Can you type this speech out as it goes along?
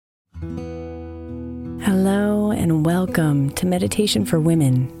Hello and welcome to Meditation for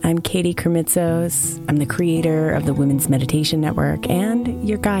Women. I'm Katie Kermitzos. I'm the creator of the Women's Meditation Network and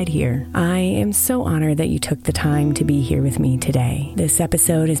your guide here. I am so honored that you took the time to be here with me today. This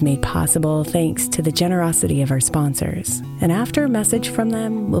episode is made possible thanks to the generosity of our sponsors. And after a message from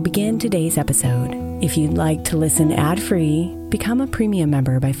them, we'll begin today's episode. If you'd like to listen ad-free, become a premium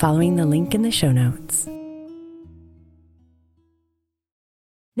member by following the link in the show notes.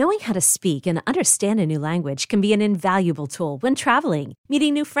 Knowing how to speak and understand a new language can be an invaluable tool when traveling,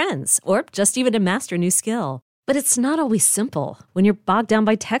 meeting new friends, or just even to master a new skill. But it's not always simple when you're bogged down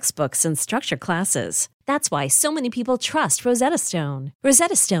by textbooks and structured classes. That's why so many people trust Rosetta Stone.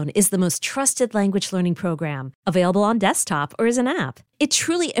 Rosetta Stone is the most trusted language learning program, available on desktop or as an app. It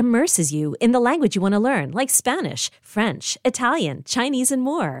truly immerses you in the language you want to learn, like Spanish, French, Italian, Chinese, and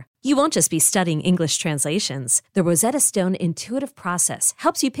more. You won't just be studying English translations. The Rosetta Stone intuitive process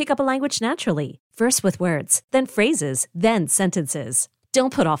helps you pick up a language naturally, first with words, then phrases, then sentences.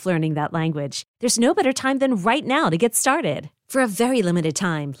 Don't put off learning that language. There's no better time than right now to get started. For a very limited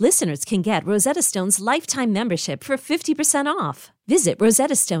time, listeners can get Rosetta Stone's lifetime membership for 50% off. Visit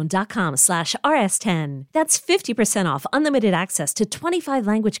rosettastone.com/rs10. That's 50% off unlimited access to 25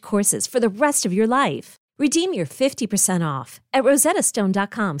 language courses for the rest of your life. Redeem your 50% off at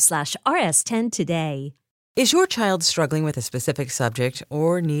rosettastone.com/rs10 today. Is your child struggling with a specific subject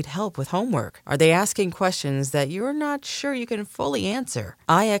or need help with homework? Are they asking questions that you're not sure you can fully answer?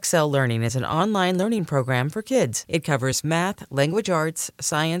 IXL Learning is an online learning program for kids. It covers math, language arts,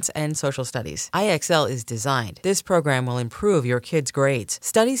 science, and social studies. IXL is designed. This program will improve your kids' grades.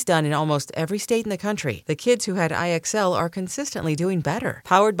 Studies done in almost every state in the country. The kids who had IXL are consistently doing better.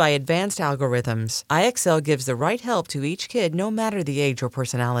 Powered by advanced algorithms, IXL gives the right help to each kid no matter the age or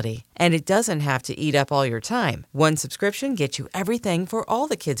personality. And it doesn't have to eat up all your time. One subscription gets you everything for all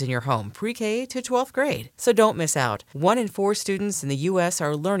the kids in your home, pre-K to 12th grade. So don't miss out. 1 in 4 students in the U.S.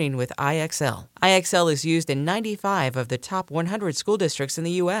 are learning with IXL. IXL is used in 95 of the top 100 school districts in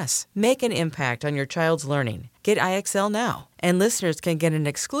the U.S. Make an impact on your child's learning. Get IXL now. And listeners can get an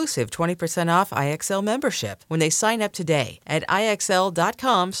exclusive 20% off IXL membership when they sign up today at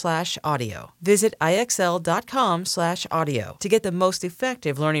IXL.com/audio. Visit IXL.com/audio to get the most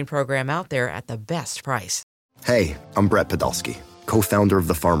effective learning program out there at the best price. Hey, I'm Brett Podolsky, co-founder of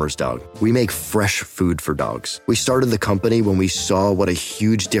The Farmer's Dog. We make fresh food for dogs. We started the company when we saw what a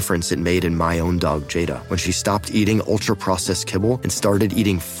huge difference it made in my own dog, Jada, when she stopped eating ultra-processed kibble and started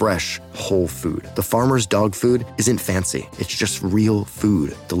eating fresh, whole food. The Farmer's Dog food isn't fancy. It's just real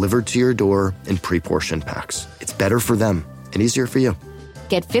food delivered to your door in pre-portioned packs. It's better for them and easier for you.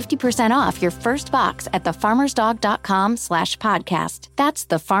 Get 50% off your first box at thefarmersdog.com/podcast. That's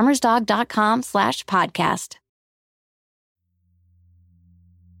thefarmersdog.com/podcast.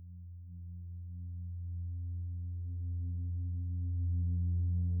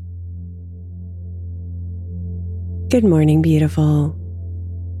 Good morning, beautiful.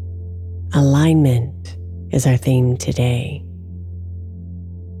 Alignment is our theme today.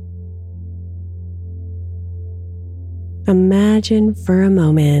 Imagine for a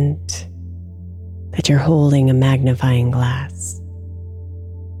moment that you're holding a magnifying glass.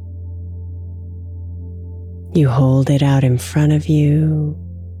 You hold it out in front of you,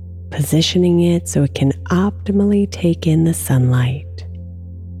 positioning it so it can optimally take in the sunlight.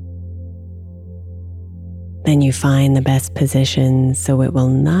 Then you find the best position so it will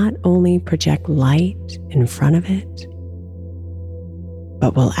not only project light in front of it,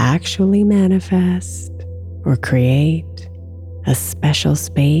 but will actually manifest or create a special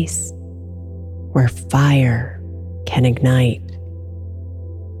space where fire can ignite.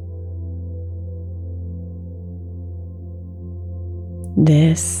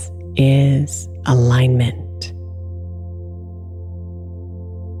 This is alignment.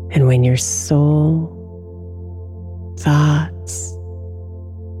 And when your soul, thoughts,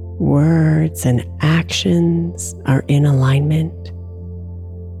 words, and actions are in alignment,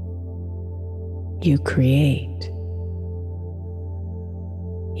 you create,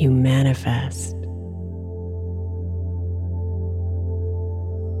 you manifest.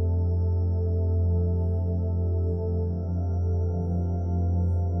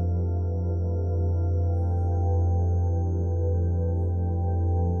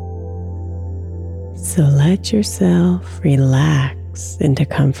 So let yourself relax into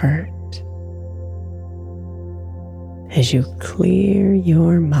comfort as you clear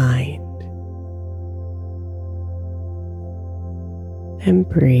your mind and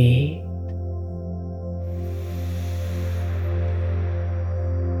breathe.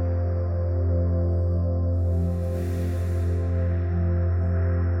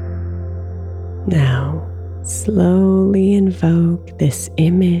 Now, slowly invoke this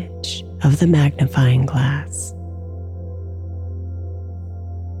image of the magnifying glass,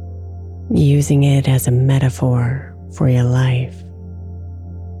 using it as a metaphor for your life.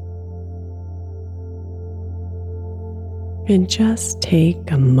 And just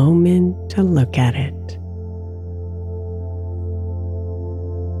take a moment to look at it.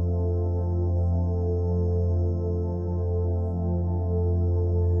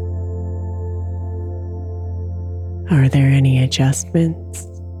 Are there any adjustments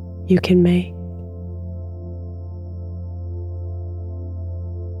you can make?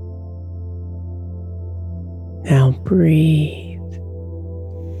 Now breathe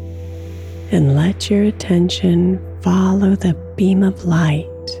and let your attention follow the beam of light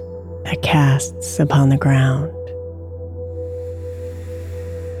that casts upon the ground.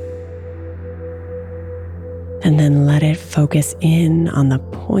 And then let it focus in on the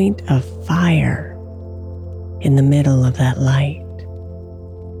point of fire in the middle of that light.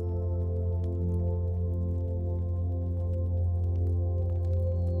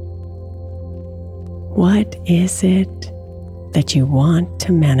 What is it that you want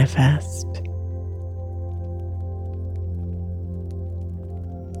to manifest?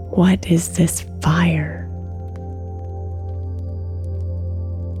 What is this fire?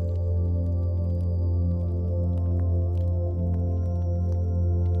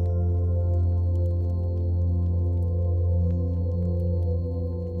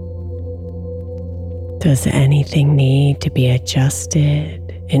 Does anything need to be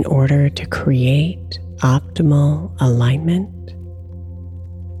adjusted in order to create optimal alignment?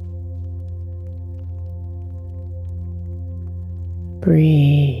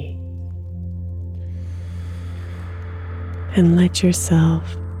 Breathe and let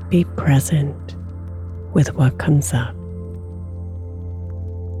yourself be present with what comes up.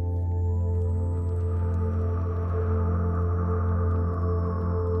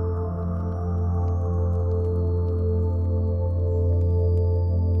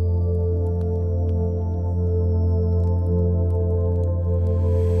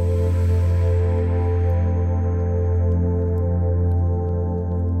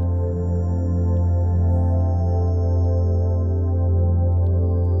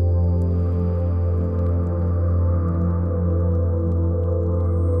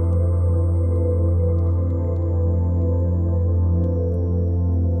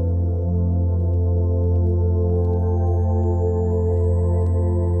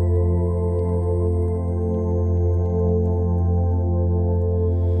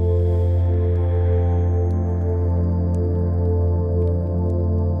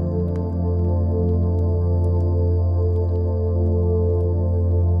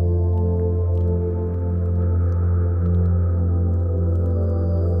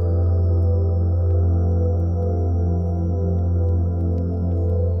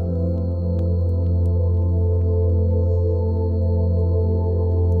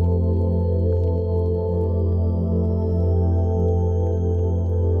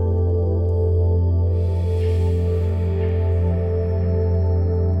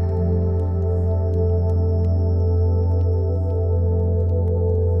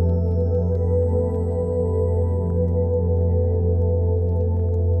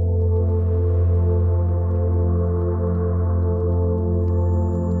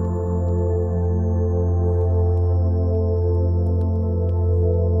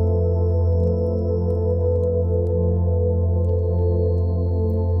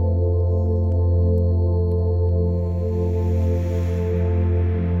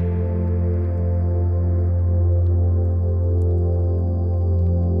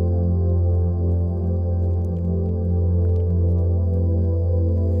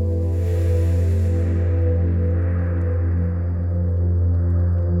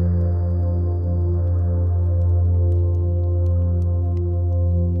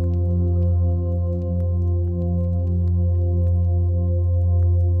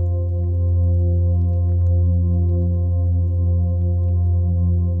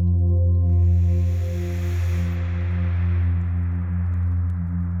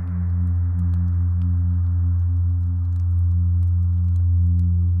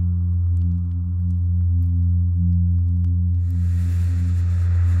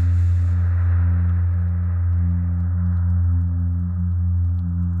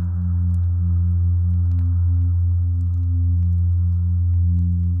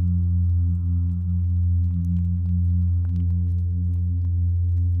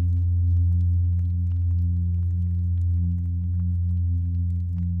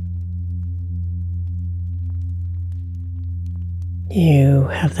 You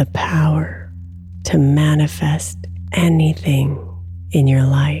have the power to manifest anything in your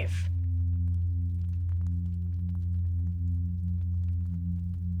life.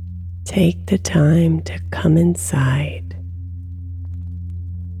 Take the time to come inside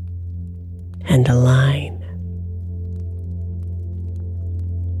and align.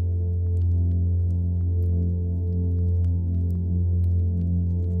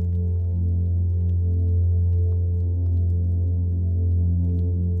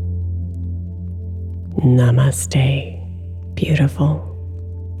 Namaste, beautiful.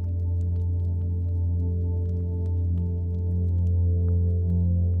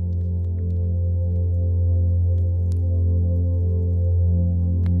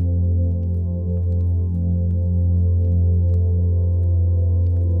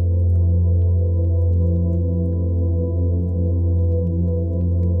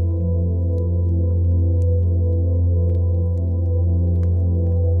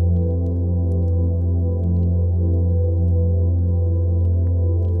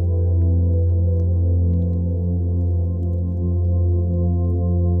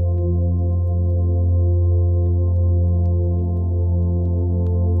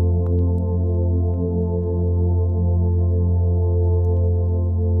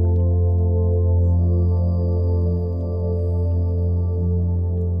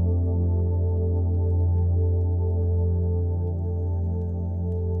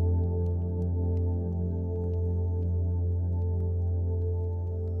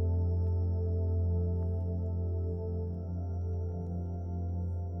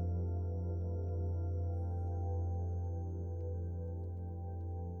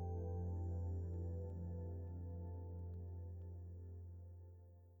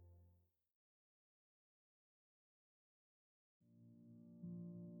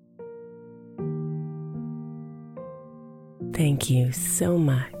 Thank you so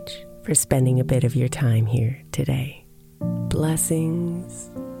much for spending a bit of your time here today. Blessings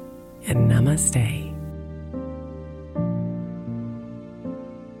and namaste.